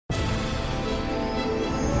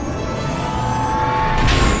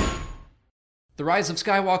The Rise of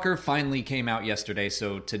Skywalker finally came out yesterday,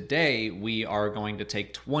 so today we are going to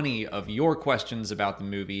take 20 of your questions about the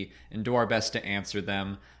movie and do our best to answer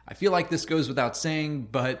them. I feel like this goes without saying,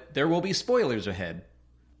 but there will be spoilers ahead.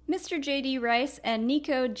 Mr. J.D. Rice and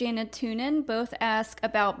Nico Janatunen both ask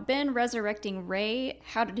about Ben resurrecting Rey.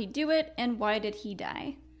 How did he do it, and why did he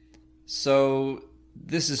die? So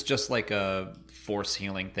this is just like a force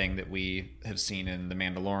healing thing that we have seen in The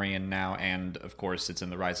Mandalorian now, and of course it's in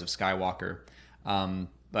The Rise of Skywalker.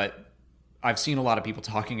 But I've seen a lot of people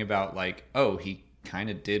talking about like, oh, he kind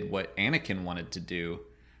of did what Anakin wanted to do.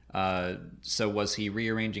 So was he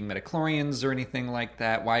rearranging midichlorians or anything like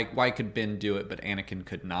that? Why could Ben do it, but Anakin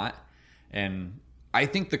could not? And I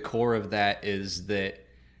think the core of that is that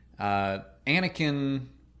Anakin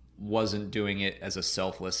wasn't doing it as a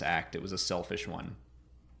selfless act. It was a selfish one.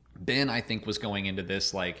 Ben, I think, was going into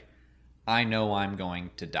this like, I know I'm going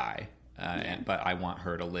to die, but I want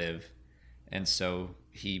her to live. And so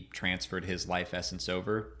he transferred his life essence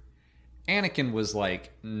over. Anakin was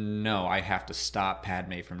like, no, I have to stop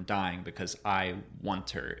Padme from dying because I want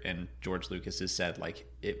her. And George Lucas has said, like,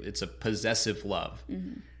 it's a possessive love.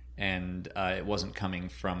 Mm-hmm. And it wasn't coming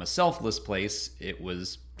from a selfless place. It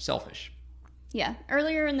was selfish. Yeah.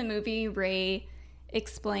 Earlier in the movie, Rey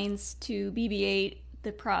explains to BB-8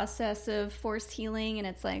 the process of force healing. And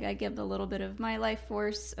it's like, I give a little bit of my life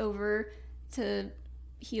force over to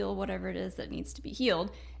heal whatever it is that needs to be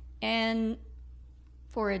healed. And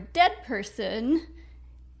for a dead person,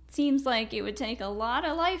 it seems like it would take a lot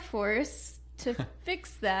of life force to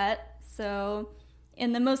fix that. So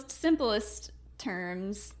in the most simplest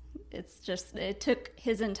terms, it's just, it took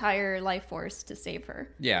his entire life force to save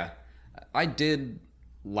her. Yeah. I did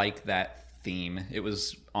like that theme. It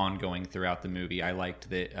was ongoing throughout the movie. I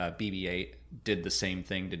liked that BB-8 did the same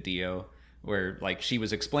thing to Dio, where like she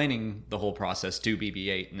was explaining the whole process to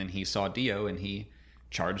BB-8, and then he saw Dio and he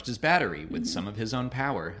charged his battery with some of his own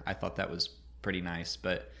power. I thought that was pretty nice.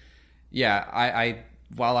 But yeah, I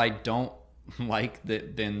while I don't like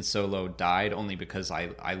that Ben Solo died, only because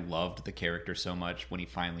I loved the character so much when he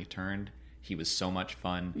finally turned. He was so much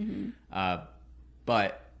fun. Mm-hmm.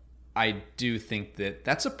 But I do think that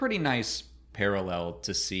that's a pretty nice parallel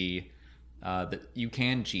to see that you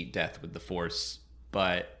can cheat death with the Force,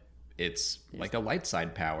 but it's like a light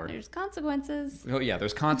side power. There's consequences. Oh yeah,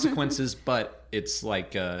 there's consequences, but it's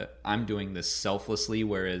like I'm doing this selflessly,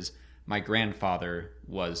 whereas my grandfather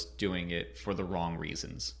was doing it for the wrong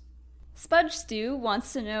reasons. Spudge Stew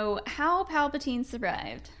wants to know how Palpatine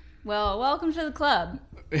survived. Well, welcome to the club.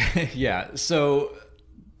 Yeah, so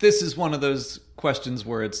this is one of those questions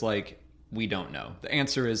where it's like, we don't know. The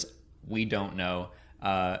answer is, we don't know.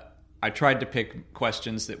 I tried to pick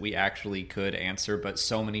questions that we actually could answer, but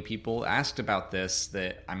so many people asked about this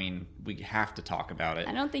that, I mean, we have to talk about it.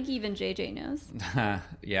 I don't think even JJ knows.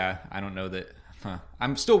 Yeah, I don't know that.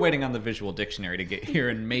 I'm still waiting on the visual dictionary to get here,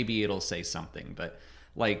 and maybe it'll say something. But,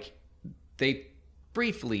 like, they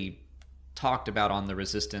briefly talked about on the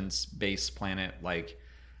Resistance base planet, like,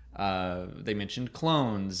 they mentioned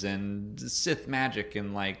clones and Sith magic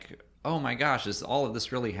and, like, oh my gosh, is all of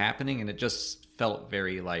this really happening? And it just felt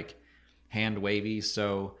very, like, hand-wavy.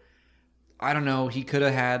 So I don't know, he could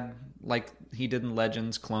have had, like he did in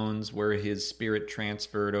Legends, clones where his spirit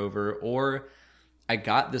transferred over, or I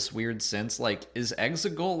got this weird sense, like, is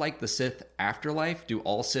Exegol like the Sith afterlife? Do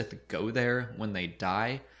all Sith go there when they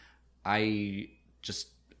die? I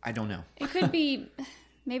don't know. It could be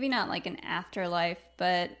maybe not like an afterlife,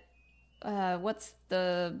 but what's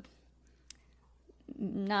the,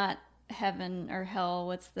 not heaven or hell,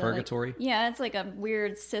 what's the purgatory? Like, yeah, it's like a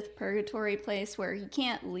weird Sith purgatory place where he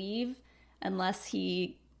can't leave unless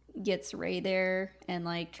he gets Rey there and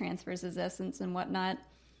like transfers his essence and whatnot.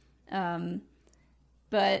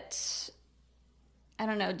 But I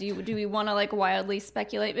don't know, do we want to like wildly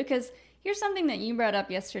speculate? Because here's something that you brought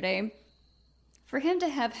up yesterday. For him to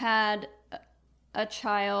have had a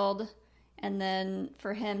child and then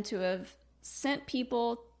for him to have sent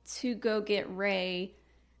people to go get Rey,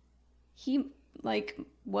 he like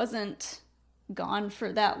wasn't gone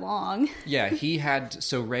for that long. Yeah, he had,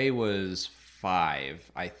 so Rey was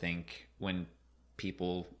 5, I think, when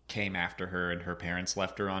people came after her and her parents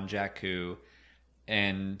left her on Jakku.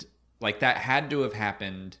 And like that had to have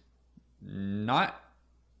happened not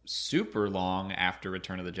super long after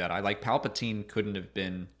Return of the Jedi. Like Palpatine couldn't have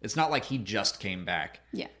been, it's not like he just came back.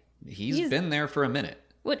 Yeah. He's been there for a minute.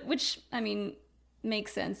 Which I mean,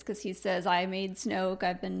 makes sense because he says, I made Snoke.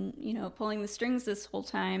 I've been, pulling the strings this whole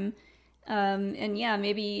time. And yeah,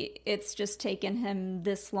 maybe it's just taken him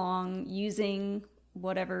this long using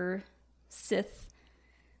whatever Sith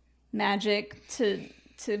magic to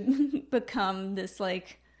to become this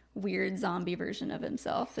like weird zombie version of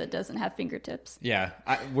himself that doesn't have fingertips. Yeah,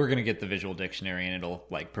 we're gonna get the visual dictionary and it'll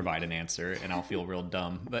like provide an answer, and I'll feel real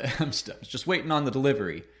dumb. But I'm just waiting on the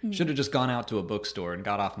delivery. Should have just gone out to a bookstore and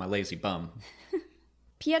got off my lazy bum.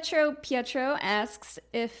 Pietro asks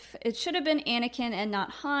if it should have been Anakin and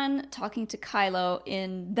not Han talking to Kylo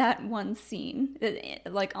in that one scene,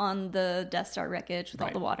 like on the Death Star wreckage with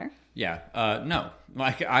all the water. Yeah, no,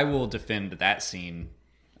 like I will defend that scene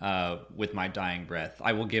with my dying breath.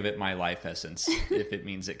 I will give it my life essence if it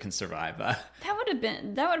means it can survive. That would have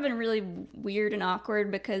been really weird and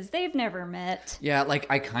awkward because they've never met. Yeah, like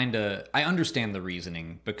I understand the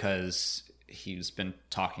reasoning because he's been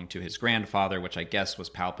talking to his grandfather, which I guess was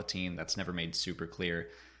Palpatine. That's never made super clear.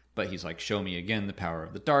 But he's like, show me again the power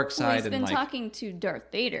of the dark side. Well, he's and been like, talking to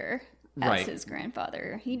Darth Vader as right. his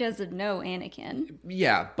grandfather. He doesn't know Anakin.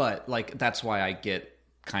 Yeah, but like that's why I get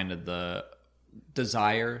kind of the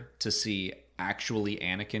desire to see actually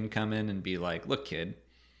Anakin come in and be like, look, kid,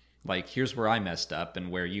 like here's where I messed up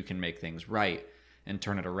and where you can make things right and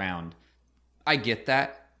turn it around. I get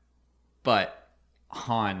that, but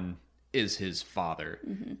Han is his father,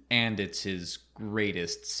 and it's his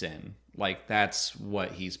greatest sin. Like, that's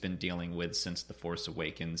what he's been dealing with since The Force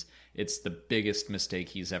Awakens. It's the biggest mistake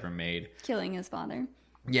he's ever made. Killing his father.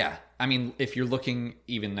 Yeah. I mean, if you're looking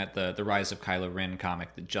even at the Rise of Kylo Ren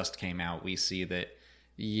comic that just came out, we see that,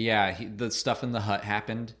 yeah, the stuff in the hut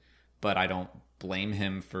happened, but I don't blame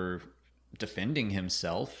him for defending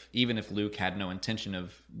himself. Even if Luke had no intention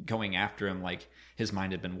of going after him, like, his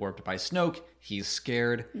mind had been warped by Snoke, he's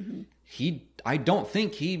scared. I don't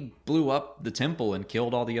think he blew up the temple and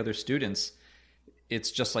killed all the other students.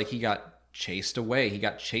 It's just like he got chased away. He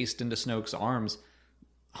got chased into Snoke's arms.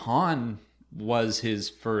 Han was his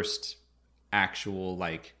first actual,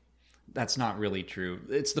 like, that's not really true.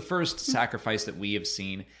 It's the first sacrifice that we have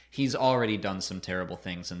seen. He's already done some terrible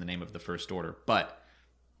things in the name of the First Order, but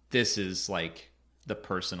this is like the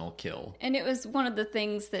personal kill. And it was one of the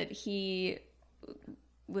things that he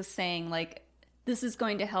was saying, like, this is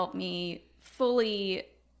going to help me fully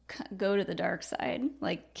go to the dark side,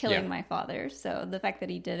 like killing my father. So the fact that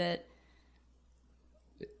he did it.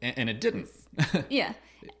 And it didn't. Yeah.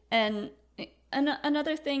 And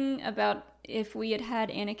another thing about if we had had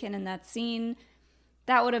Anakin in that scene,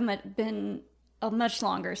 that would have been a much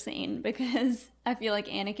longer scene because I feel like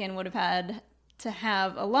Anakin would have had to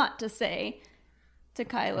have a lot to say to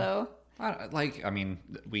Kylo.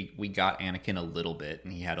 We got Anakin a little bit,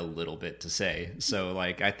 and he had a little bit to say. So,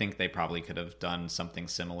 like, I think they probably could have done something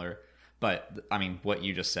similar. But, I mean, what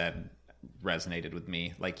you just said resonated with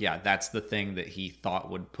me. Like, yeah, that's the thing that he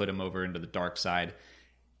thought would put him over into the dark side.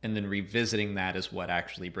 And then revisiting that is what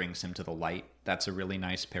actually brings him to the light. That's a really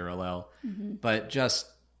nice parallel. But just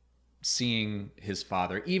seeing his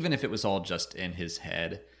father, even if it was all just in his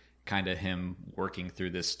head, kind of him working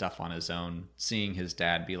through this stuff on his own, seeing his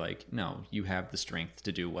dad be like, no, you have the strength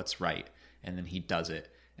to do what's right. And then he does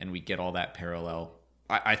it. And we get all that parallel.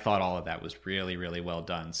 I thought all of that was really, really well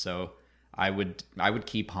done. So I would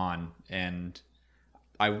keep Han, and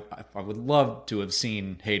I would love to have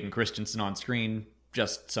seen Hayden Christensen on screen,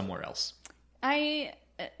 just somewhere else. I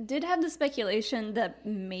did have the speculation that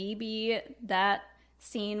maybe that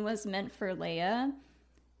scene was meant for Leia.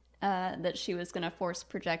 That she was going to force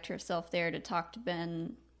project herself there to talk to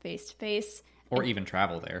Ben face to face. Or even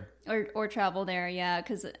travel there. Or travel there, yeah.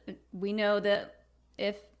 Because we know that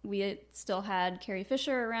if we had still had Carrie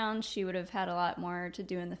Fisher around, she would have had a lot more to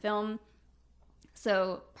do in the film.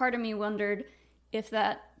 So part of me wondered if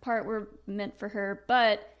that part were meant for her.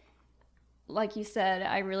 But like you said,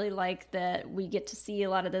 I really like that we get to see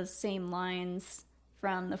a lot of those same lines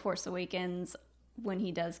from The Force Awakens when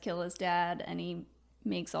he does kill his dad and he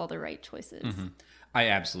makes all the right choices. I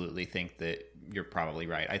absolutely think that you're probably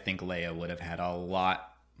right. I think Leia would have had a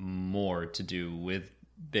lot more to do with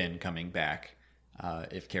Ben coming back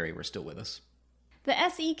if Carrie were still with us. The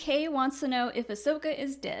SEK wants to know if Ahsoka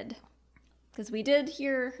is dead. Because we did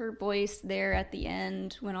hear her voice there at the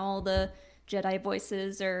end when all the Jedi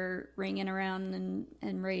voices are ringing around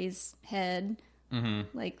in Rey's head.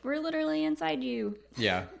 Like, we're literally inside you.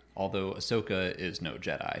 Yeah, although Ahsoka is no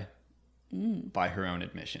Jedi. By her own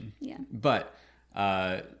admission. Yeah. But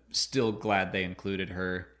still glad they included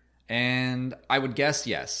her. And I would guess,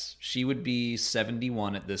 yes, she would be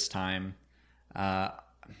 71 at this time.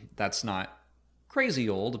 That's not crazy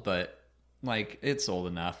old, but like it's old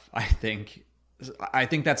enough, I think. I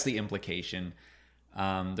think that's the implication.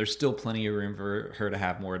 There's still plenty of room for her to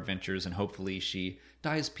have more adventures, and hopefully she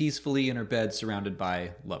dies peacefully in her bed surrounded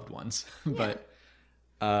by loved ones. Yeah.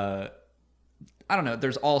 But I don't know.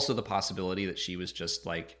 There's also the possibility that she was just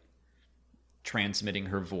like transmitting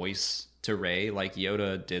her voice to Rey, like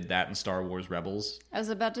Yoda did that in Star Wars Rebels. I was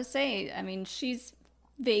about to say, I mean, she's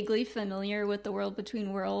vaguely familiar with the world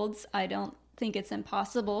between worlds. I don't think it's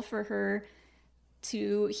impossible for her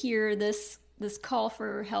to hear this call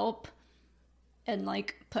for help and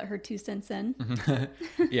like put her 2 cents in.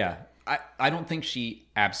 Yeah. I don't think she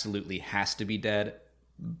absolutely has to be dead,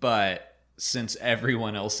 but since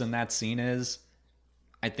everyone else in that scene is,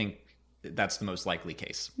 I think that's the most likely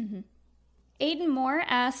case. Mm-hmm. Aiden Moore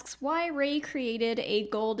asks why Rey created a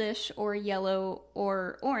goldish or yellow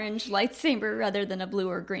or orange lightsaber rather than a blue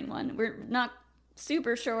or green one. We're not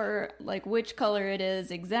super sure like which color it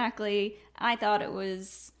is exactly. I thought it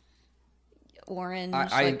was orange,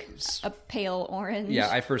 like a pale orange. Yeah,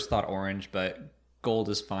 I first thought orange, but gold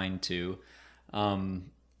is fine too.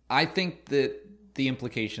 I think that the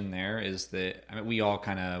implication there is that, I mean, we all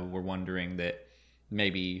kind of were wondering that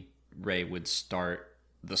maybe Rey would start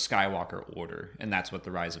the Skywalker Order, and that's what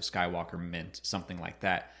the Rise of Skywalker meant, something like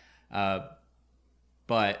that.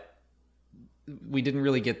 But we didn't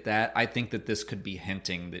really get that. I think that this could be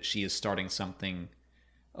hinting that she is starting something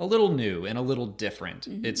a little new and a little different.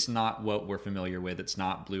 Mm-hmm. It's not what we're familiar with. It's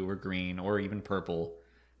not blue or green or even purple.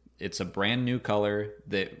 It's a brand new color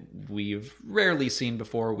that we've rarely seen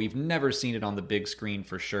before. We've never seen it on the big screen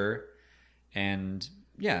for sure. And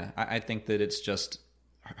yeah, I think that it's just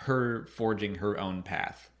her forging her own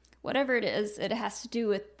path. Whatever it is, it has to do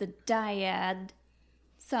with the dyad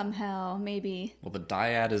somehow, maybe. Well, the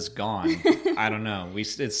dyad is gone. I don't know.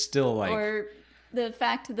 It's still like... Or the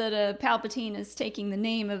fact that a Palpatine is taking the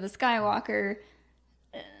name of a Skywalker...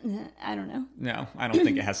 I don't know. No, I don't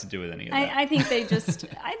think it has to do with any of that. I think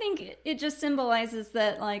I think it just symbolizes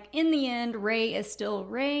that, like, in the end, Rey is still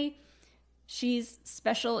Rey. She's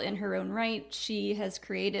special in her own right. She has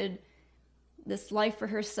created this life for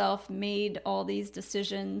herself, made all these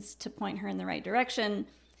decisions to point her in the right direction.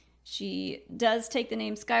 She does take the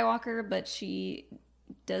name Skywalker, but she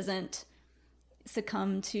doesn't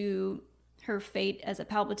succumb to her fate as a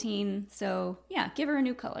Palpatine. So, yeah, give her a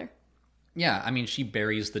new color. Yeah, I mean, she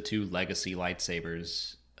buries the 2 legacy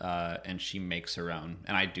lightsabers, and she makes her own,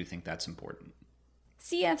 and I do think that's important.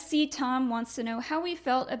 CFC Tom wants to know how we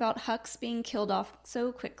felt about Hux being killed off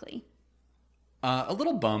so quickly. A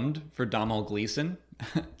little bummed for Domhnall Gleeson.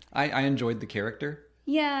 I enjoyed the character.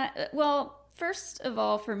 Yeah, well, first of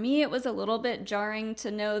all, for me, it was a little bit jarring to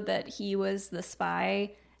know that he was the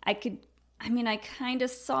spy. I kind of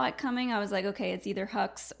saw it coming. I was like, okay, it's either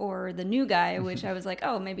Hux or the new guy, which I was like,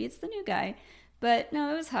 oh, maybe it's the new guy. But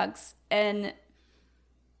no, it was Hux. And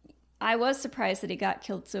I was surprised that he got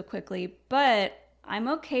killed so quickly, but I'm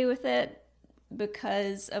okay with it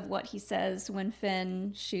because of what he says when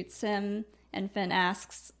Finn shoots him. And Finn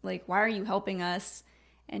asks, like, why are you helping us?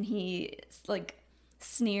 And he, like,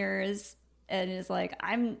 sneers and is like,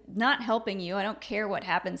 I'm not helping you. I don't care what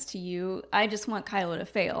happens to you. I just want Kylo to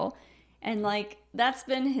fail. And, like, that's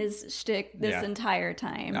been his shtick this entire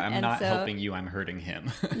time. I'm and not helping you, I'm hurting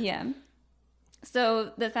him. Yeah.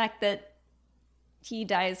 So the fact that he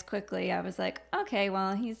dies quickly, I was like, okay,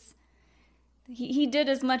 well, he did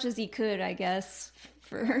as much as he could, I guess.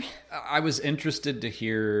 I was interested to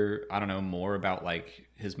hear, I don't know, more about, like,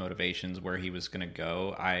 his motivations, where he was going to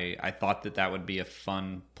go. I thought that would be a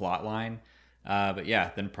fun plot line. But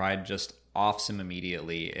yeah, then Pride just offs him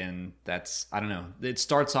immediately, and that's, I don't know, it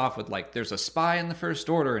starts off with like there's a spy in the First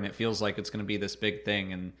Order and it feels like it's going to be this big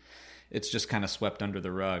thing, and it's just kind of swept under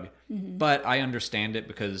the rug. Mm-hmm. But I understand it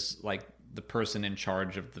because like the person in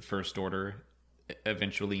charge of the First Order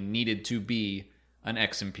eventually needed to be an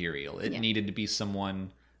ex-Imperial. It needed to be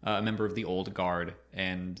someone, a member of the Old Guard,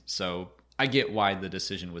 and so I get why the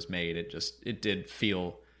decision was made. It did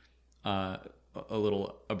feel a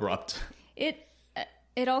little abrupt.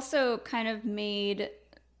 It also kind of made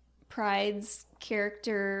Pride's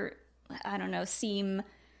character, I don't know, seem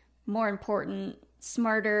more important,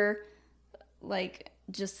 smarter, like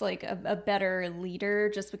just like a better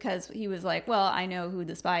leader, just because he was like, well, I know who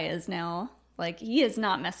the spy is now. Like, he is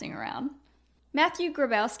not messing around. Matthew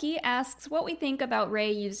Grabowski asks what we think about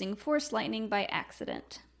Rey using Force lightning by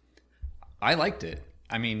accident. I liked it.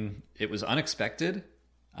 I mean, it was unexpected.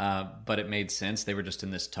 But it made sense. They were just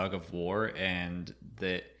in this tug of war, and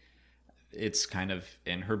that it's kind of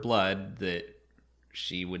in her blood that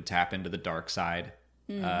she would tap into the dark side,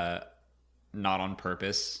 not on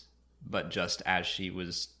purpose, but just as she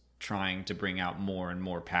was trying to bring out more and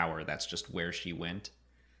more power. That's just where she went.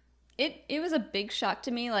 It was a big shock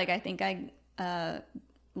to me. Like, I think I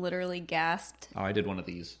literally gasped. Oh, I did one of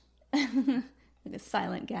these. Like a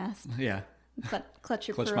silent gasp. Yeah. Clutch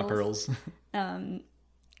your Clutch pearls. my pearls. And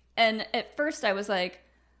at first I was like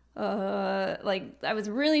I was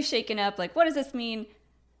really shaken up. Like, what does this mean?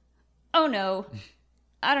 Oh no,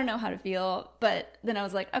 I don't know how to feel. But then I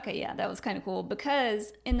was like, okay, yeah, that was kind of cool,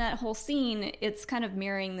 because in that whole scene, it's kind of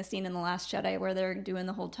mirroring the scene in The Last Jedi where they're doing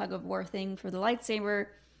the whole tug of war thing for the lightsaber.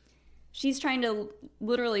 She's trying to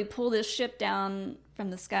literally pull this ship down from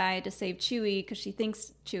the sky to save Chewie because she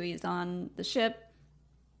thinks Chewie is on the ship.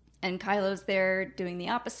 And Kylo's there doing the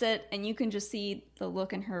opposite. And you can just see the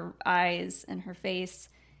look in her eyes and her face.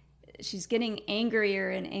 She's getting angrier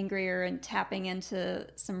and angrier and tapping into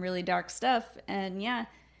some really dark stuff. And yeah,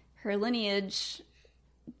 her lineage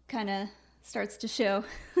kind of starts to show.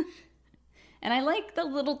 And I like the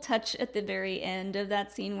little touch at the very end of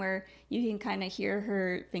that scene where you can kind of hear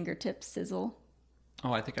her fingertips sizzle.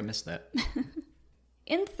 Oh, I think I missed that.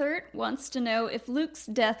 Inthert wants to know if Luke's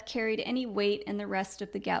death carried any weight in the rest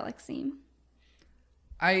of the galaxy.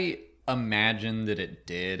 I imagine that it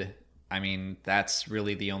did. I mean, that's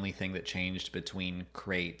really the only thing that changed between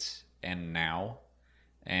Crate and now.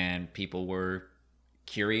 And people were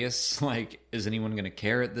curious, like, is anyone going to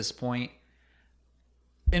care at this point?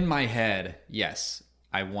 In my head, yes,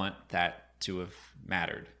 I want that to have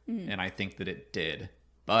mattered. And I think that it did.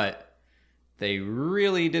 But they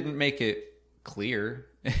really didn't make it clear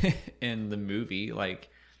in the movie. Like,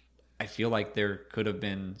 I feel like there could have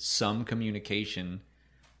been some communication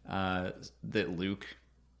that Luke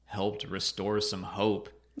helped restore some hope.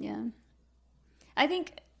 Yeah. I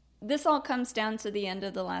think this all comes down to the end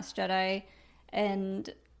of The Last Jedi and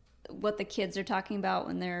what the kids are talking about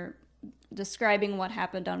when they're describing what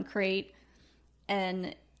happened on Crate,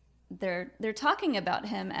 and they're talking about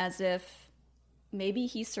him as if maybe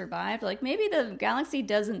he survived. Like, maybe the galaxy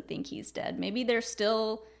doesn't think he's dead. Maybe they're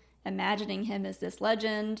still imagining him as this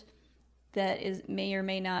legend that may or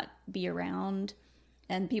may not be around,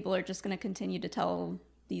 and people are just going to continue to tell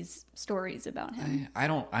these stories about him. I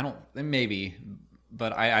don't, maybe,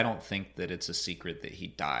 but I don't think that it's a secret that he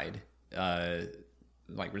died.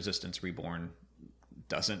 Like, Resistance Reborn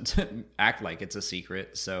doesn't act like it's a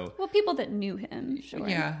secret. So, well, people that knew him, sure.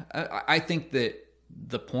 Yeah, I think that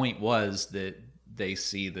the point was that they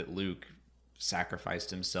see that Luke sacrificed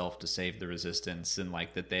himself to save the Resistance, and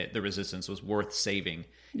like that the Resistance was worth saving.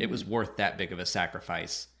 Mm-hmm. It was worth that big of a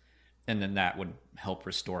sacrifice, and then that would help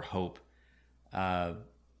restore hope.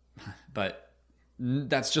 But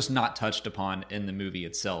that's just not touched upon in the movie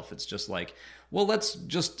itself. It's just like, well, let's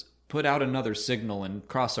just put out another signal and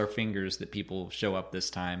cross our fingers that people show up this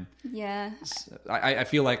time. Yeah. I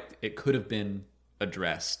feel like it could have been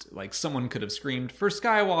addressed. Like, someone could have screamed for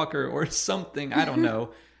Skywalker or something. I don't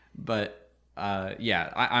know. But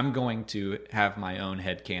yeah, I'm going to have my own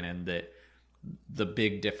headcanon that the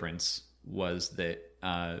big difference was that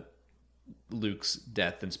Luke's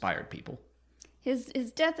death inspired people.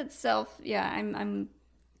 His death itself, yeah, I'm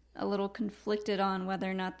a little conflicted on whether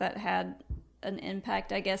or not that had an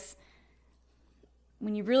impact. I guess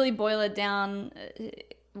when you really boil it down,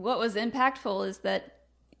 what was impactful is that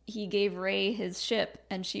he gave Rey his ship,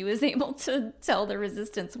 and she was able to tell the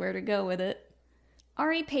Resistance where to go with it.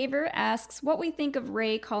 Ari Paver asks what we think of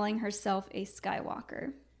Rey calling herself a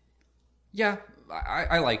Skywalker. Yeah,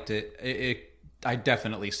 I liked it. I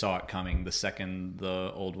definitely saw it coming the second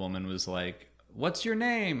the old woman was like, "What's your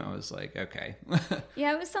name?" I was like, okay.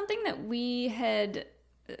 Yeah, it was something that we had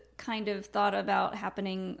kind of thought about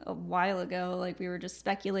happening a while ago. Like, we were just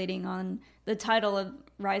speculating on the title of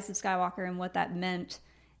Rise of Skywalker and what that meant.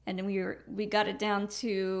 And then we got it down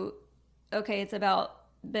to, okay, it's about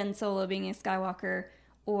Ben Solo being a Skywalker,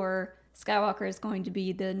 or Skywalker is going to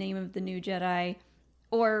be the name of the new Jedi,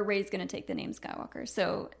 or Rey's going to take the name Skywalker.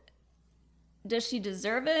 So does she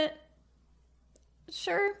deserve it?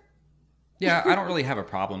 Sure. Yeah, I don't really have a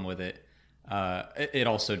problem with it. It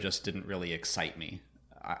also just didn't really excite me.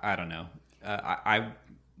 I don't know.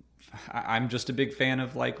 I'm just a big fan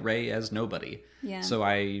of, like, Rey as nobody. Yeah. So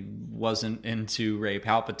I wasn't into Rey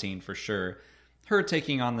Palpatine for sure. Her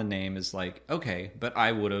taking on the name is like, okay, but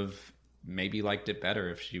I would have maybe liked it better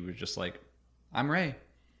if she was just like, I'm Rey,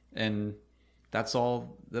 and that's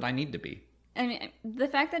all that I need to be. I mean, the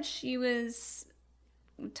fact that she was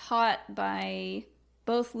taught by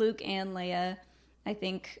both Luke and Leia, I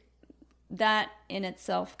think that in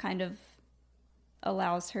itself kind of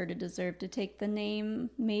allows her to deserve to take the name,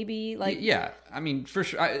 maybe. Like, yeah, I mean, for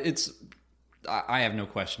sure, I have no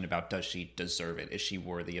question about, does she deserve it? Is she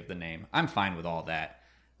worthy of the name? I'm fine with all that.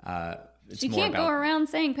 She can't go around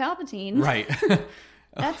saying Palpatine. Right.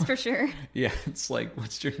 That's for sure. Yeah, it's like,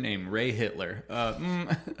 what's your name? Ray Hitler.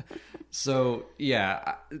 So,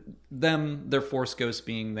 yeah, their Force Ghost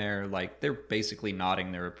being there, like, they're basically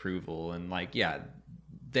nodding their approval. And, like, yeah,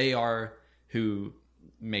 they are who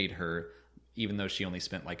made her, even though she only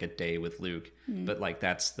spent, like, a day with Luke. But, like,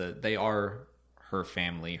 they are her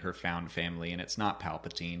family, her found family, and it's not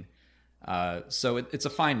Palpatine. So it's a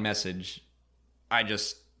fine message. I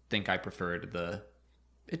just think I preferred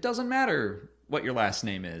it doesn't matter what your last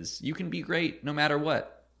name is. You can be great no matter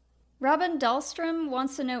what. Robin Dahlstrom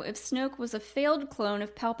wants to know if Snoke was a failed clone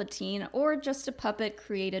of Palpatine or just a puppet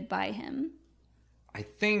created by him. I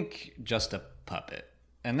think just a puppet.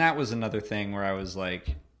 And that was another thing where I was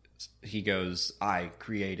like, he goes, I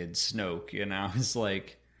created Snoke. And I was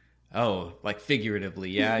like, oh, like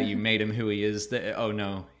figuratively, yeah, you made him who he is. Oh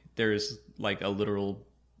no, there's like a literal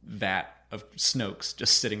vat of Snokes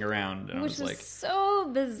just sitting around. And Which I was like, so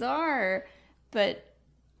bizarre. But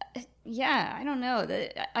yeah, I don't know.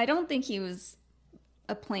 I don't think he was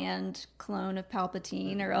a planned clone of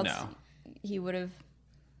Palpatine, or else he would have,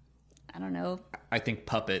 I don't know. I think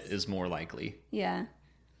puppet is more likely. Yeah.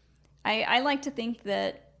 I like to think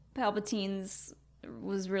that Palpatine's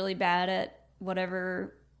was really bad at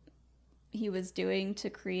whatever he was doing to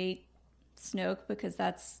create Snoke, because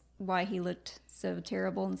that's why he looked so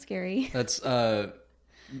terrible and scary. That's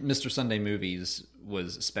Mr. Sunday Movies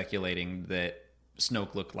was speculating that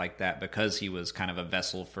Snoke looked like that because he was kind of a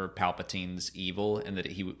vessel for Palpatine's evil and that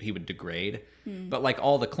he would degrade. But like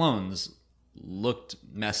all the clones looked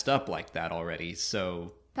messed up like that already.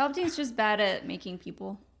 So Palpatine's just bad at making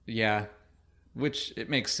people. Yeah, which it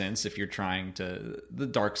makes sense if you're trying to... The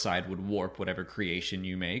dark side would warp whatever creation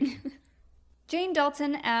you make. Jane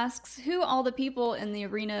Dalton asks who all the people in the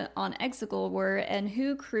arena on Exegol were and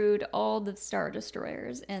who crewed all the Star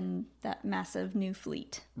Destroyers in that massive new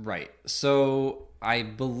fleet. Right. So I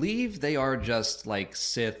believe they are just like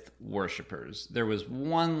Sith worshippers. There was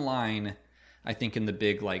one line, I think, in the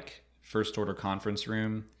big like First Order conference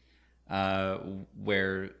room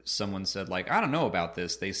where someone said like, I don't know about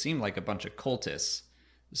this. They seem like a bunch of cultists.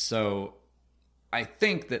 So I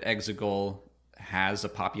think that Exegol has a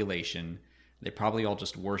population. They probably all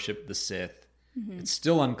just worship the Sith. Mm-hmm. It's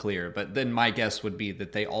still unclear, but then my guess would be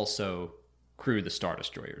that they also crew the Star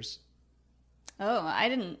Destroyers. Oh, I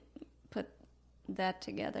didn't put that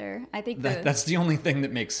together. I think that's the only thing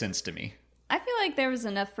that makes sense to me. I feel like there was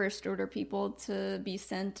enough First Order people to be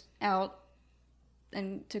sent out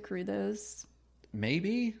and to crew those.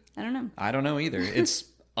 Maybe? I don't know. I don't know either. It's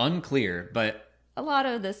unclear, but... A lot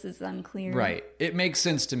of this is unclear. Right. It makes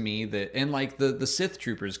sense to me that, and like the Sith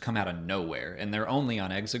troopers come out of nowhere and they're only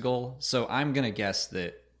on Exegol. So I'm going to guess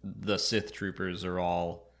that the Sith troopers are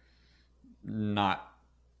all not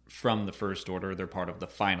from the First Order. They're part of the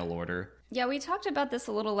Final Order. Yeah, we talked about this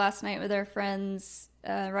a little last night with our friends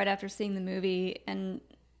right after seeing the movie. And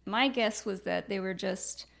my guess was that they were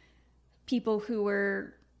just people who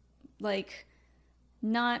were like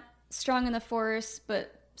not strong in the Force,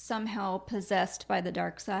 but somehow possessed by the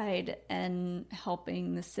dark side and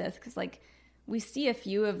helping the Sith, because like we see a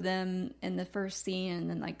few of them in the first scene and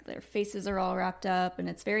then like their faces are all wrapped up and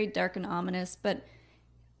it's very dark and ominous, but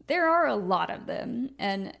there are a lot of them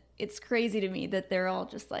and it's crazy to me that they're all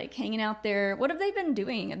just like hanging out there. What have they been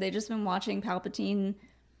doing? Have they just been watching Palpatine?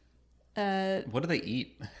 What do they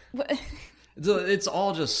eat? It's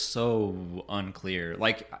all just so unclear.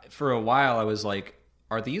 Like for a while I was like,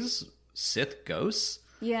 are these Sith ghosts?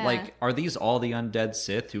 Yeah. Like, are these all the undead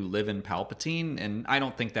Sith who live in Palpatine? And I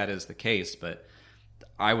don't think that is the case, but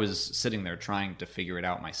I was sitting there trying to figure it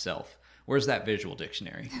out myself. Where's that visual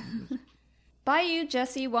dictionary? Bayou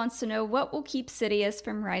Jesse wants to know what will keep Sidious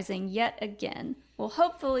from rising yet again. Well,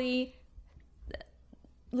 hopefully,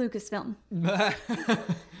 Lucasfilm.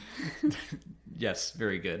 Yes,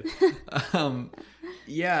 very good.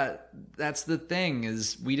 Yeah, that's the thing,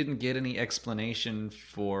 is we didn't get any explanation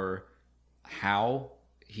for how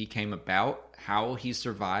he came about, how he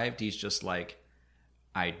survived. He's just like,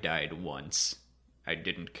 I died once. I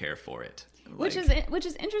didn't care for it. Which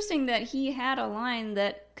is interesting that he had a line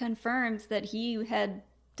that confirms that he had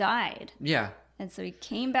died. Yeah. And so he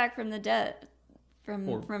came back from the dead. From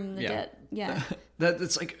the dead. Yeah.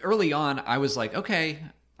 That's like early on, I was like, okay,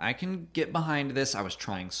 I can get behind this. I was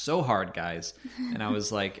trying so hard, guys. And I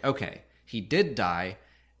was like, okay, he did die.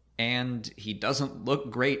 And he doesn't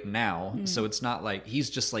look great now, so it's not like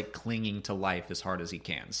he's just like clinging to life as hard as he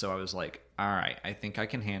can. So I was like, all right, I think I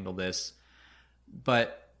can handle this.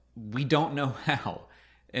 But we don't know how.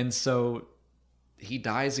 And so he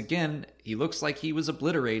dies again. He looks like he was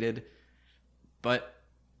obliterated. But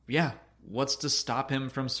yeah, what's to stop him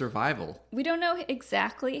from survival? We don't know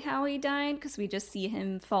exactly how he died because we just see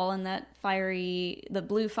him fall in that the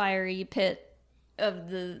blue fiery pit of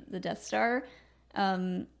the Death Star.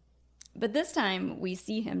 But this time we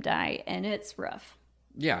see him die, and it's rough.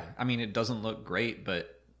 Yeah, I mean, it doesn't look great,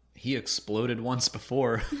 but he exploded once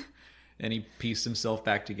before, and he pieced himself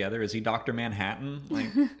back together. Is he Dr. Manhattan? Like,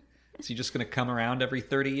 is he just going to come around every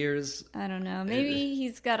 30 years? I don't know. Maybe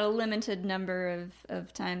he's got a limited number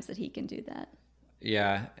of times that he can do that.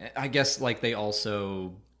 Yeah, I guess, like, they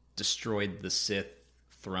also destroyed the Sith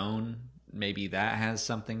throne. Maybe that has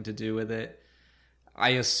something to do with it. I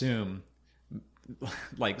assume,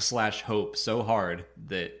 like, / hope so hard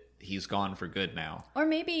that he's gone for good now. Or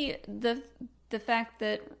maybe the fact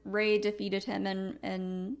that Rey defeated him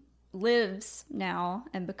and lives now,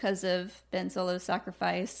 and because of Ben Solo's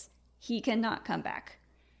sacrifice, he cannot come back.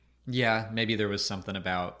 Yeah, maybe there was something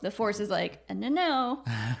about... The Force is like, no.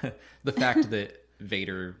 The fact that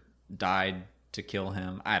Vader died to kill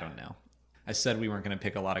him, I don't know. I said we weren't going to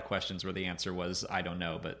pick a lot of questions where the answer was, I don't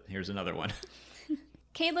know, but here's another one.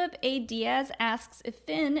 Caleb A. Diaz asks if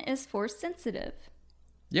Finn is Force sensitive.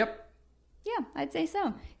 Yep. Yeah, I'd say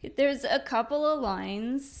so. There's a couple of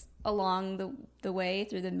lines along the way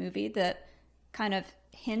through the movie that kind of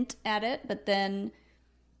hint at it, but then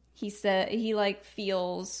he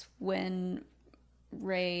feels when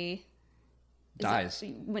Rey dies.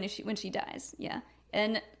 When she dies, yeah.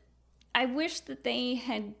 And I wish that they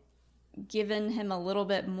had given him a little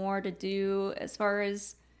bit more to do as far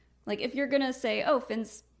as, like, if you're gonna say, oh,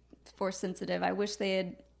 Finn's Force sensitive, I wish they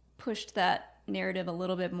had pushed that narrative a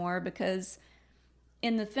little bit more, because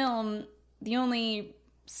in the film, the only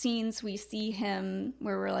scenes we see him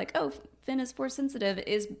where we're like, oh, Finn is Force sensitive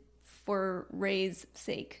is for Rey's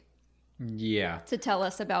sake. Yeah. To tell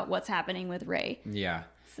us about what's happening with Rey. Yeah.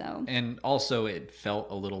 So. And also it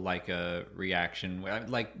felt a little like a reaction.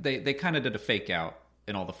 Like they kind of did a fake out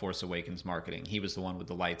in all the Force Awakens marketing. He was the one with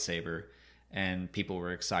the lightsaber, and people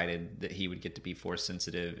were excited that he would get to be Force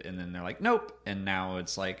sensitive, and then they're like, nope. And now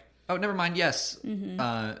it's like, oh, never mind, yes.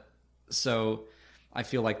 Mm-hmm. So I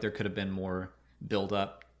feel like there could have been more build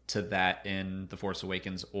up to that in The Force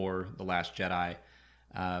Awakens or The Last Jedi.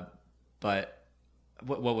 But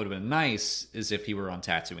what would have been nice is if he were on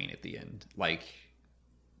Tatooine at the end. Like,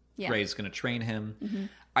 yeah. Rey's going to train him. Mm-hmm.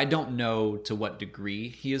 I don't know to what degree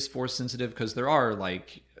he is Force sensitive, because there are,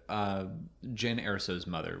 like, Jyn Erso's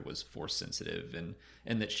mother was Force sensitive,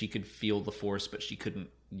 and that she could feel the Force, but she couldn't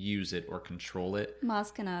use it or control it.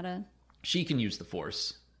 Maz Kanata. She can use the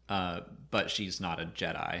Force, but she's not a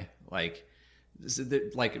Jedi. Like,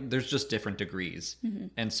 there's just different degrees. Mm-hmm.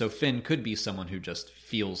 And so Finn could be someone who just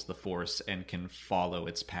feels the Force and can follow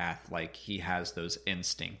its path. Like, he has those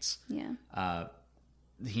instincts. Yeah.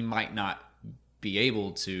 He might not be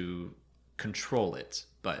able to control it,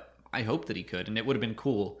 but I hope that he could. And it would have been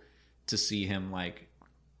cool to see him, like,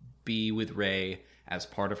 be with Rey as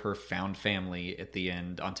part of her found family at the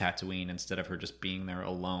end on Tatooine, instead of her just being there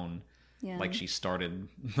alone. Yeah. Like she started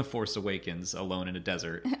The Force Awakens alone in a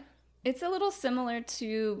desert. It's a little similar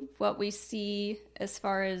to what we see as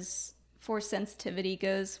far as Force sensitivity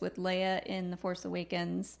goes with Leia in The Force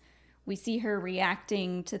Awakens. We see her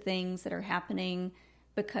reacting to things that are happening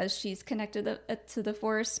because she's connected to the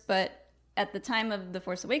Force, but at the time of The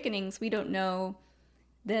Force Awakenings, we don't know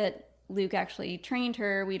that Luke actually trained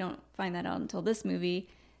her. We don't find that out until this movie.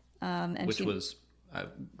 Which was a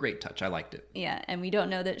great touch. I liked it. Yeah, and we don't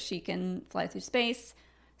know that she can fly through space.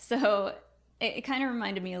 So it kind of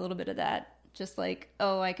reminded me a little bit of that. Just like,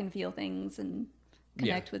 oh, I can feel things and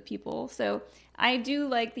connect with people. So I do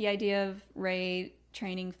like the idea of Rey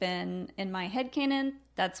training Finn. In my headcanon,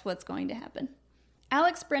 that's what's going to happen.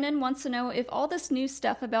 Alex Brennan wants to know if all this new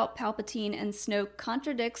stuff about Palpatine and Snoke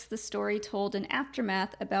contradicts the story told in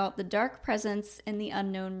Aftermath about the dark presence in the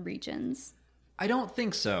unknown regions. I don't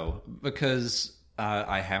think so, because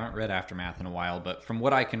I haven't read Aftermath in a while, but from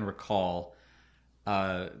what I can recall,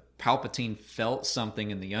 Palpatine felt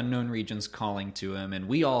something in the unknown regions calling to him, and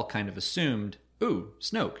we all kind of assumed, ooh,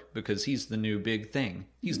 Snoke, because he's the new big thing.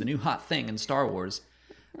 He's the new hot thing in Star Wars.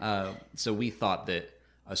 So we thought that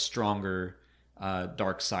a stronger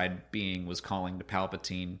dark side being was calling to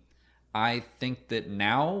Palpatine. I think that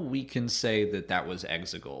now we can say that that was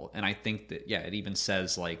Exegol. And I think that, yeah, it even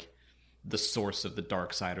says, like, the source of the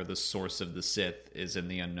dark side or the source of the Sith is in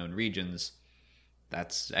the unknown regions.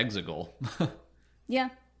 That's Exegol. Yeah.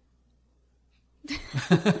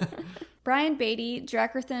 Brian Beatty,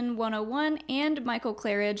 Drakkerthan 101, and Michael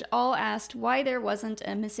Claridge all asked why there wasn't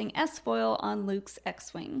a missing S-foil on Luke's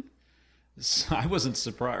X-Wing. So I wasn't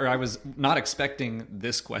surprised, or I was not expecting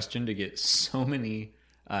this question to get so many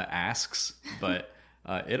asks, but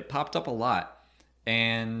it popped up a lot.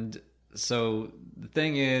 And so the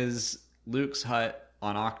thing is, Luke's hut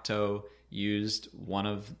on Ahch-To used one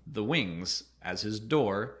of the wings as his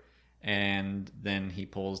door, and then he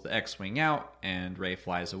pulls the X-Wing out and Rey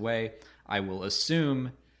flies away. I will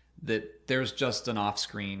assume that there's just an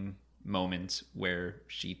off-screen moment where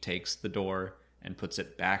she takes the door and puts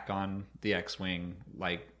it back on the X-Wing.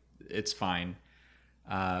 Like, it's fine.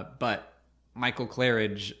 But Michael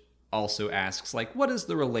Claridge also asks, like, what is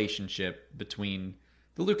the relationship between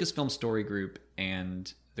the Lucasfilm Story Group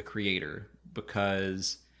and the creator?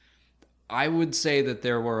 Because I would say that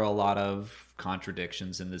there were a lot of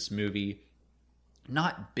contradictions in this movie.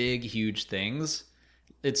 Not big, huge things.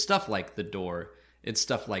 It's stuff like the door. It's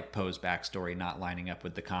stuff like Poe's backstory not lining up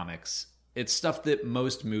with the comics. It's stuff that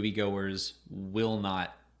most moviegoers will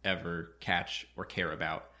not ever catch or care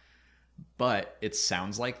about. But it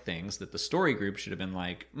sounds like things that the story group should have been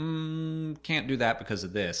like, can't do that because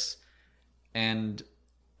of this. And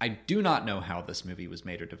I do not know how this movie was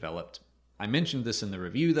made or developed. I mentioned this in the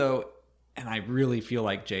review, though, and I really feel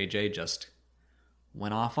like JJ just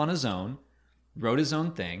went off on his own, wrote his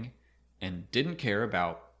own thing, and didn't care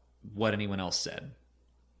about what anyone else said.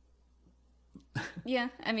 Yeah,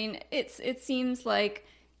 I mean, it seems like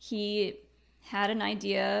he had an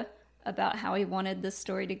idea about how he wanted this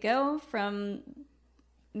story to go from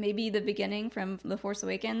maybe the beginning, from The Force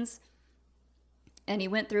Awakens, and he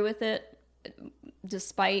went through with it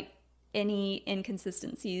despite any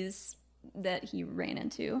inconsistencies that he ran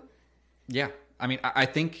into. Yeah, I mean, I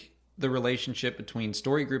think the relationship between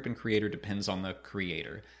story group and creator depends on the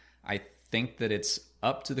creator. I think that it's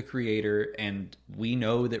up to the creator, and we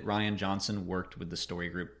know that Rian Johnson worked with the story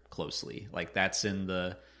group closely. Like, that's in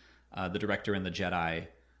the Director and the Jedi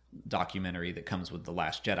documentary that comes with The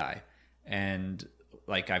Last Jedi. And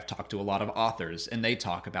like, I've talked to a lot of authors, and they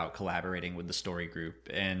talk about collaborating with the story group,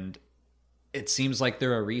 and it seems like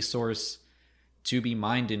they're a resource to be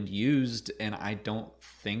mined and used, and I don't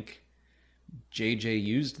think JJ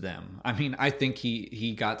used them. I mean, I think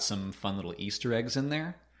he got some fun little Easter eggs in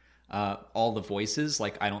there. All the voices,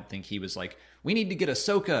 like, I don't think he was like, we need to get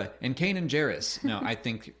Ahsoka and Kanan Jarrus. No, I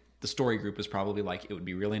think the story group was probably like, it would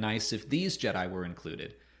be really nice if these Jedi were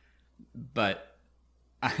included. But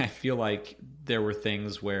I feel like there were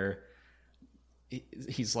things where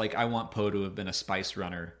he's like, I want Poe to have been a spice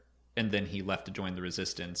runner, and then he left to join the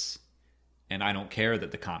Resistance. And I don't care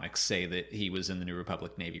that the comics say that he was in the New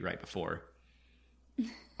Republic Navy right before.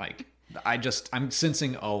 Like, I'm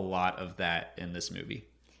sensing a lot of that in this movie.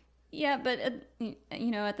 Yeah, but,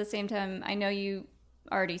 at the same time, I know you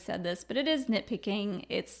already said this, but it is nitpicking.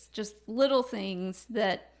 It's just little things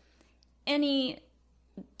that any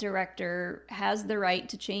director has the right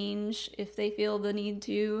to change if they feel the need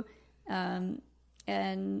to.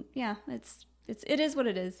 And yeah, it is what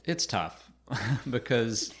it is. It's tough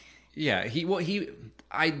because, yeah,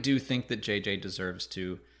 I do think that JJ deserves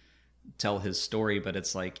to tell his story, but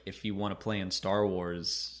it's like, if you want to play in Star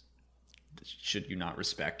Wars, should you not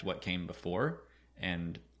respect what came before?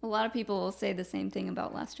 And a lot of people will say the same thing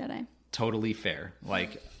about Last Jedi. Totally fair.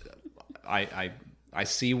 Like, I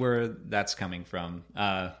see where that's coming from,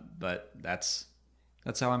 but that's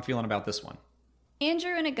how I'm feeling about this one.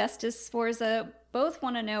 Andrew and Augustus Sforza both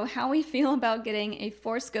want to know how we feel about getting a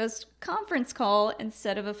Force Ghost conference call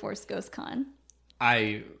instead of a Force Ghost Con.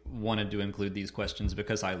 I wanted to include these questions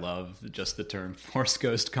because I love just the term Force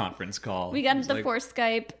Ghost conference call. We got the Force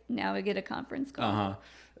Skype, now we get a conference call.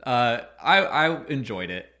 I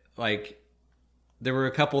enjoyed it. Like, there were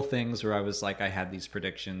a couple things where I was like, I had these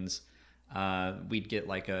predictions. We'd get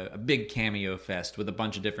like a big cameo fest with a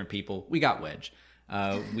bunch of different people. We got Wedge.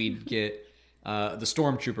 We'd get the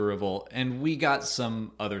Stormtrooper revolt, and we got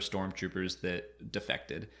some other Stormtroopers that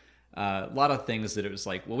defected. A lot of things that it was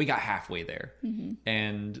like, well, we got halfway there. Mm-hmm.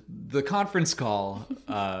 And the conference call,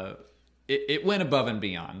 it went above and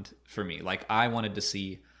beyond for me. Like, I wanted to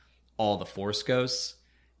see all the Force Ghosts,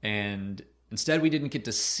 and instead we didn't get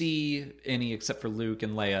to see any except for Luke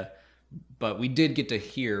and Leia, but we did get to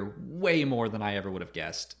hear way more than I ever would have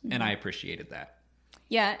guessed, mm-hmm. and I appreciated that.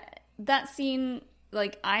 Yeah, that scene,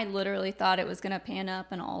 like, I literally thought it was going to pan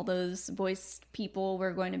up and all those voice people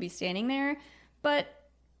were going to be standing there, but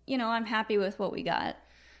I'm happy with what we got.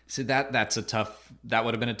 See, that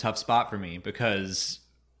would have been a tough spot for me, because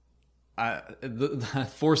the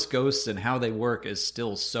Force Ghosts and how they work is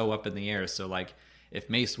still so up in the air. So, like, if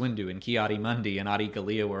Mace Windu and Ki-Adi-Mundi and Adi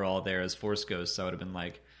Gallia were all there as Force Ghosts, I would have been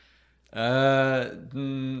like,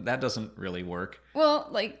 that doesn't really work. Well,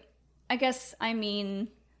 like, I guess, I mean,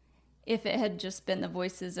 if it had just been the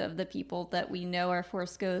voices of the people that we know are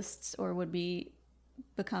Force Ghosts or would be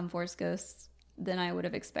become Force ghosts, then I would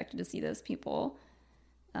have expected to see those people.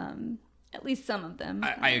 At least some of them.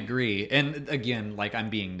 I agree. And again, like, I'm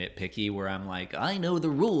being nitpicky where I'm like, I know the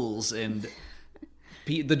rules. And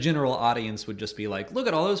the general audience would just be like, look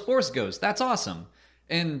at all those Force ghosts. That's awesome.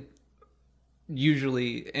 And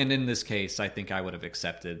usually, and in this case, I think I would have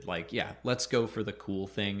accepted, like, yeah, let's go for the cool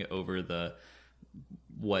thing over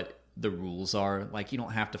what the rules are. Like, you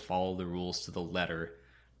don't have to follow the rules to the letter.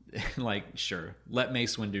 Like, sure, let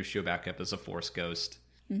Mace Windu show back up as a Force ghost.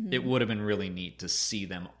 It would have been really neat to see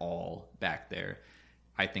them all back there.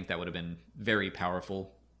 I think that would have been very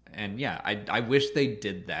powerful. And yeah, I wish they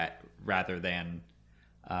did that rather than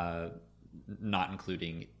not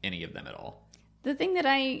including any of them at all. The thing that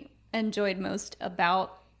I enjoyed most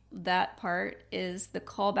about that part is the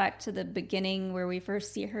callback to the beginning where we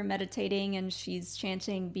first see her meditating and she's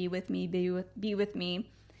chanting, "Be with me, be with me."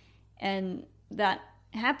 And that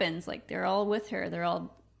happens. Like, they're all with her. They're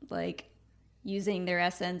all, like, using their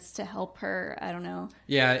essence to help her. I don't know.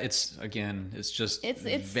 Yeah, it's just it's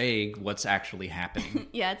vague what's actually happening.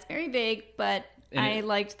 Yeah, it's very vague, but I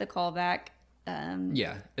liked the callback.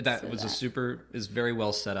 Yeah, that was is very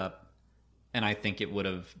well set up, and I think it would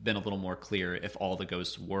have been a little more clear if all the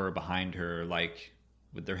ghosts were behind her, like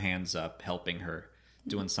with their hands up, helping her,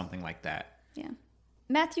 doing something like that. Yeah.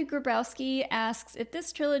 Matthew Grabowski asks if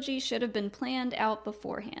this trilogy should have been planned out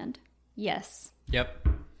beforehand. Yes. Yep.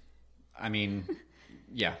 I mean,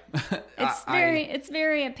 yeah. It's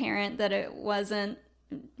very apparent that it wasn't,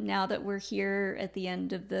 now that we're here at the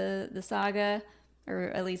end of the saga,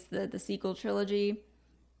 or at least the sequel trilogy.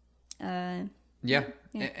 Yeah.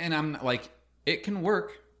 And I'm like, it can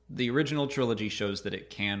work. The original trilogy shows that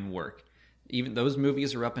it can work. Even those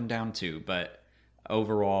movies are up and down too, but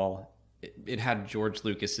overall, it had George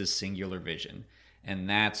Lucas's singular vision. And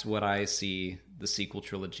that's what I see the sequel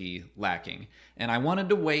trilogy lacking. And I wanted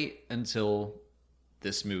to wait until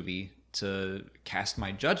this movie to cast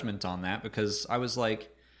my judgment on that, because I was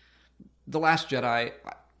like, The Last Jedi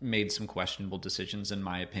made some questionable decisions in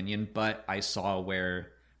my opinion, but I saw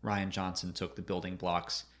where Rian Johnson took the building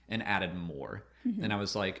blocks and added more. And I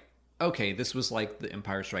was like, okay, this was like The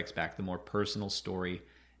Empire Strikes Back, the more personal story,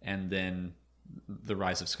 and then The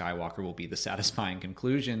Rise of Skywalker will be the satisfying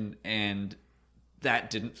conclusion. And that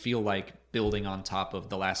didn't feel like building on top of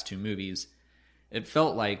the last two movies. It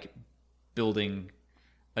felt like building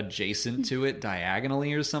adjacent to it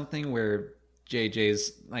diagonally or something, where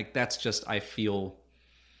JJ's like, that's just, I feel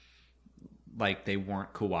like they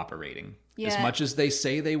weren't cooperating. Yeah. As much as they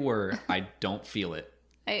say they were, I don't feel it.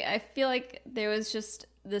 I feel like there was just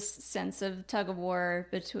this sense of tug of war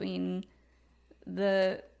between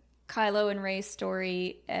the Kylo and Rey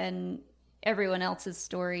story and everyone else's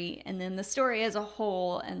story, and then the story as a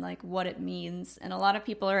whole, and like what it means. And a lot of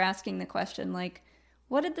people are asking the question, like,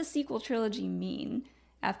 what did the sequel trilogy mean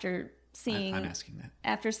after seeing I'm asking that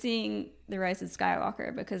after seeing The Rise of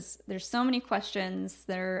Skywalker, because there's so many questions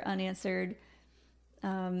that are unanswered,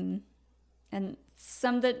 and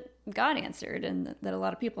some that got answered and that a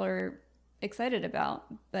lot of people are excited about.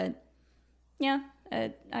 But yeah,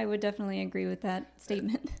 I would definitely agree with that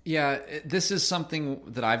statement. Yeah, this is something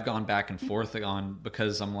that I've gone back and forth on,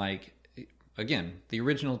 because I'm like, again, the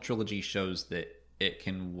original trilogy shows that it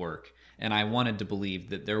can work. And I wanted to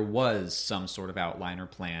believe that there was some sort of outline or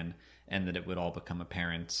plan, and that it would all become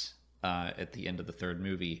apparent at the end of the third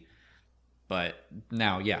movie. But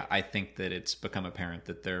now, yeah, I think that it's become apparent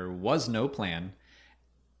that there was no plan.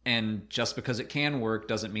 And just because it can work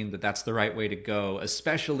doesn't mean that that's the right way to go,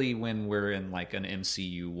 especially when we're in like an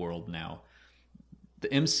MCU world now. The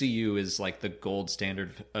MCU is like the gold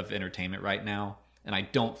standard of entertainment right now. And I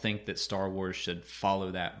don't think that Star Wars should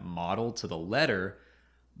follow that model to the letter.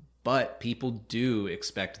 But people do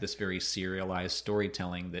expect this very serialized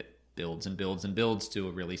storytelling that builds and builds and builds to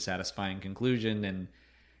a really satisfying conclusion. And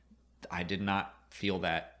I did not feel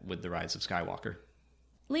that with The Rise of Skywalker.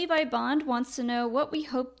 Levi Bond wants to know what we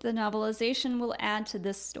hope the novelization will add to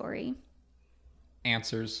this story.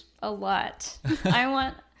 Answers. A lot. I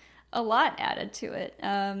want a lot added to it.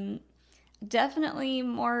 Definitely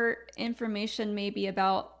more information maybe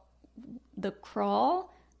about the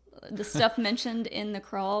crawl. The stuff mentioned in the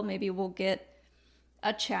crawl. Maybe we'll get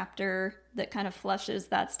a chapter that kind of fleshes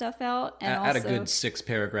that stuff out. And add a good 6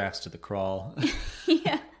 paragraphs to the crawl.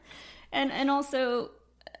 Yeah. And also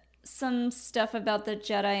some stuff about the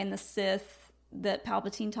Jedi and the Sith that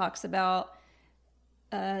Palpatine talks about.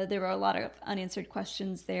 There were a lot of unanswered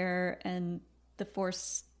questions there, and the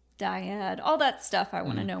Force dyad, all that stuff I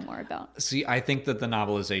want to know more about. See, I think that the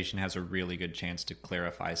novelization has a really good chance to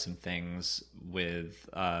clarify some things with,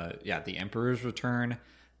 the Emperor's return,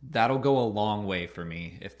 that'll go a long way for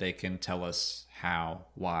me if they can tell us how,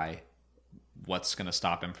 why, what's going to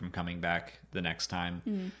stop him from coming back the next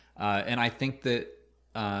time. And I think that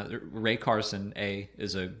Rae Carson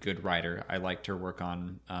is a good writer. I liked her work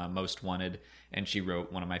on Most Wanted, and she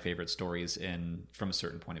wrote one of my favorite stories in From a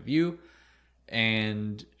Certain Point of View.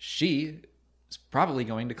 And she is probably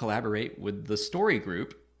going to collaborate with the story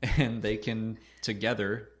group, and they can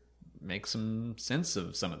together make some sense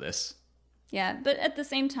of some of this. Yeah, but at the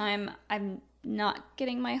same time, I'm not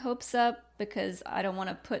getting my hopes up because I don't want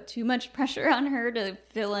to put too much pressure on her to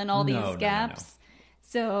fill in all these gaps.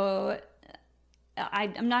 So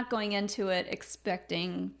I'm not going into it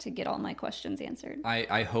expecting to get all my questions answered.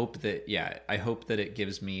 I hope that it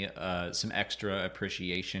gives me some extra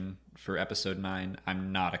appreciation for episode 9.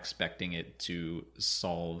 I'm not expecting it to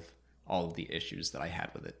solve all of the issues that I had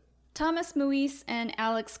with it. Thomas Muise and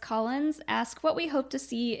Alex Collins ask what we hope to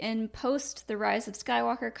see in post The Rise of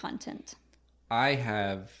Skywalker content. I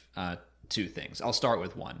have 2 things. I'll start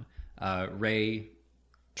with one. Rey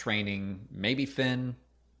training maybe Finn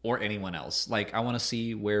or anyone else. Like, I want to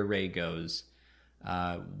see where Rey goes,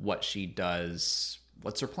 what she does,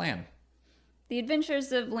 what's her plan. The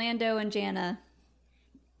adventures of Lando and Janna.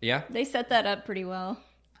 Yeah? They set that up pretty well.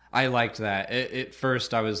 I liked that. At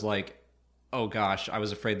first, I was like, oh gosh, I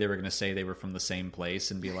was afraid they were going to say they were from the same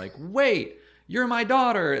place and be like, wait, you're my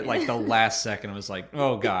daughter. Like the last second, I was like,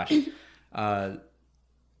 oh gosh.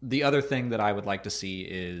 The other thing that I would like to see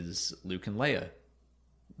is Luke and Leia,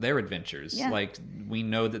 their adventures. Yeah. Like, we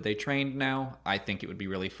know that they trained now. I think it would be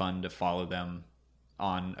really fun to follow them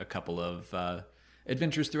on a couple of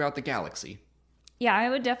adventures throughout the galaxy. Yeah, I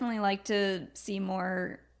would definitely like to see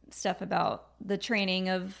more stuff about the training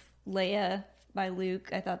of Leia by Luke.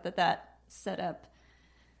 I thought that set up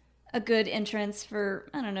a good entrance for,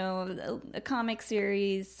 I don't know, a comic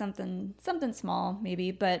series, something small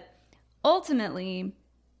maybe, but ultimately,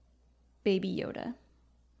 Baby Yoda.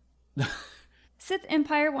 Sith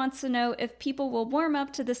Empire wants to know if people will warm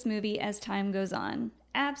up to this movie as time goes on.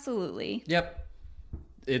 Absolutely. Yep.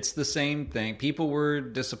 It's the same thing. People were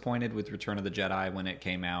disappointed with Return of the Jedi when it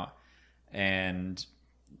came out, and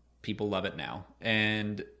people love it now.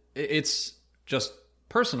 And it's just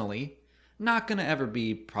personally not going to ever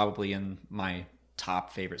be probably in my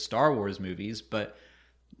top favorite Star Wars movies, but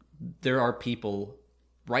there are people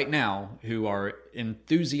right now who are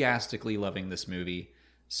enthusiastically loving this movie.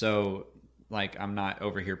 So, like, I'm not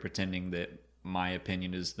over here pretending that my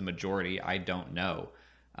opinion is the majority. I don't know.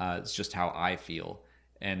 It's just how I feel.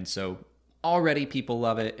 And so already people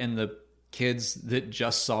love it. And the kids that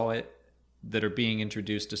just saw it, that are being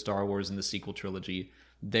introduced to Star Wars in the sequel trilogy,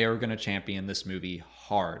 they're going to champion this movie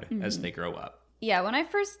hard as they grow up. Yeah, when I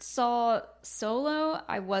first saw Solo,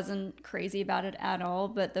 I wasn't crazy about it at all,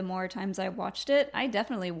 but the more times I watched it, I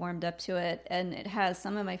definitely warmed up to it, and it has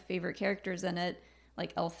some of my favorite characters in it,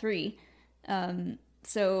 like L3.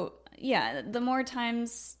 So, yeah, the more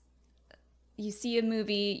times you see a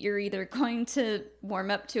movie, you're either going to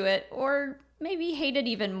warm up to it or maybe hate it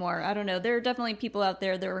even more. I don't know. There are definitely people out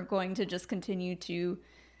there that are going to just continue to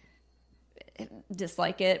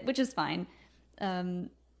dislike it, which is fine.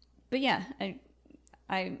 But yeah,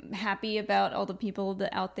 I'm happy about all the people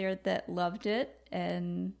out there that loved it,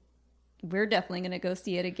 and we're definitely going to go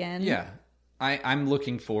see it again. Yeah, I'm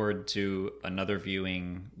looking forward to another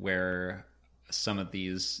viewing where some of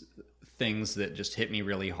these things that just hit me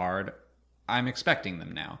really hard, I'm expecting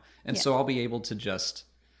them now. And so I'll be able to just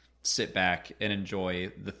sit back and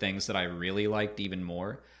enjoy the things that I really liked even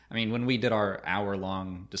more. I mean, when we did our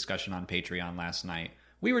hour-long discussion on Patreon last night,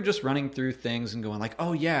 we were just running through things and going like,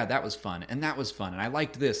 oh yeah, that was fun, and that was fun, and I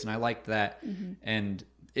liked this, and I liked that. And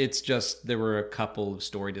it's just, there were a couple of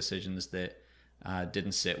story decisions that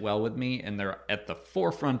didn't sit well with me, and they're at the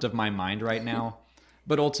forefront of my mind right now.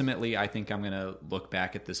 But ultimately, I think I'm going to look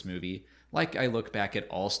back at this movie like I look back at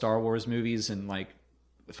all Star Wars movies, and like,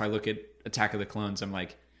 if I look at Attack of the Clones, I'm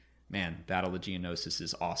like, man, Battle of Geonosis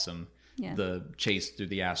is awesome. Yeah. The chase through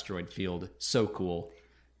the asteroid field, so cool.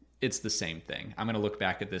 It's the same thing. I'm going to look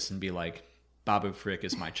back at this and be like, Babu Frick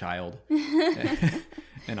is my child,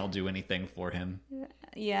 and I'll do anything for him.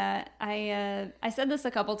 Yeah, I said this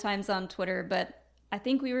a couple times on Twitter, but I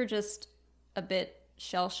think we were just a bit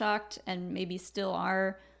shell-shocked, and maybe still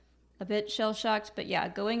are a bit shell-shocked. But yeah,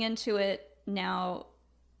 going into it now,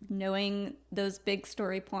 knowing those big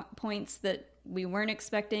story points that we weren't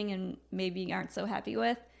expecting and maybe aren't so happy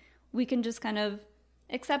with, we can just kind of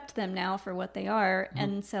accept them now for what they are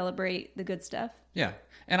and celebrate the good stuff. Yeah.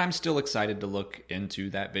 And I'm still excited to look into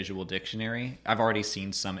that visual dictionary. I've already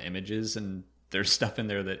seen some images, and there's stuff in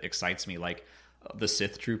there that excites me, like the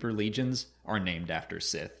Sith Trooper legions are named after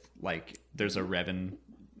Sith. Like, there's a Revan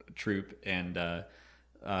troop and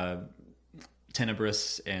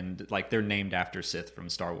Tenebrous, and like they're named after Sith from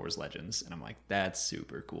Star Wars Legends. And I'm like, that's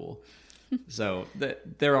super cool. So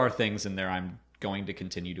there are things in there I'm going to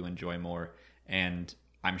continue to enjoy more, and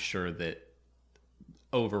I'm sure that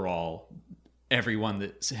overall everyone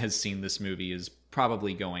that has seen this movie is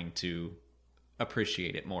probably going to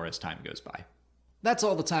appreciate it more as time goes by. That's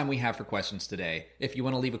all the time we have for questions today. If you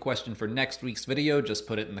want to leave a question for next week's video, just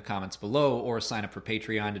put it in the comments below or sign up for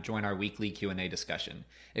Patreon to join our weekly Q&A discussion.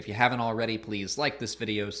 If you haven't already, please like this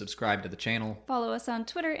video, subscribe to the channel. Follow us on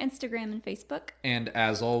Twitter, Instagram, and Facebook. And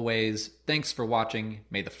as always, thanks for watching.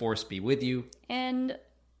 May the Force be with you. And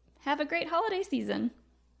have a great holiday season.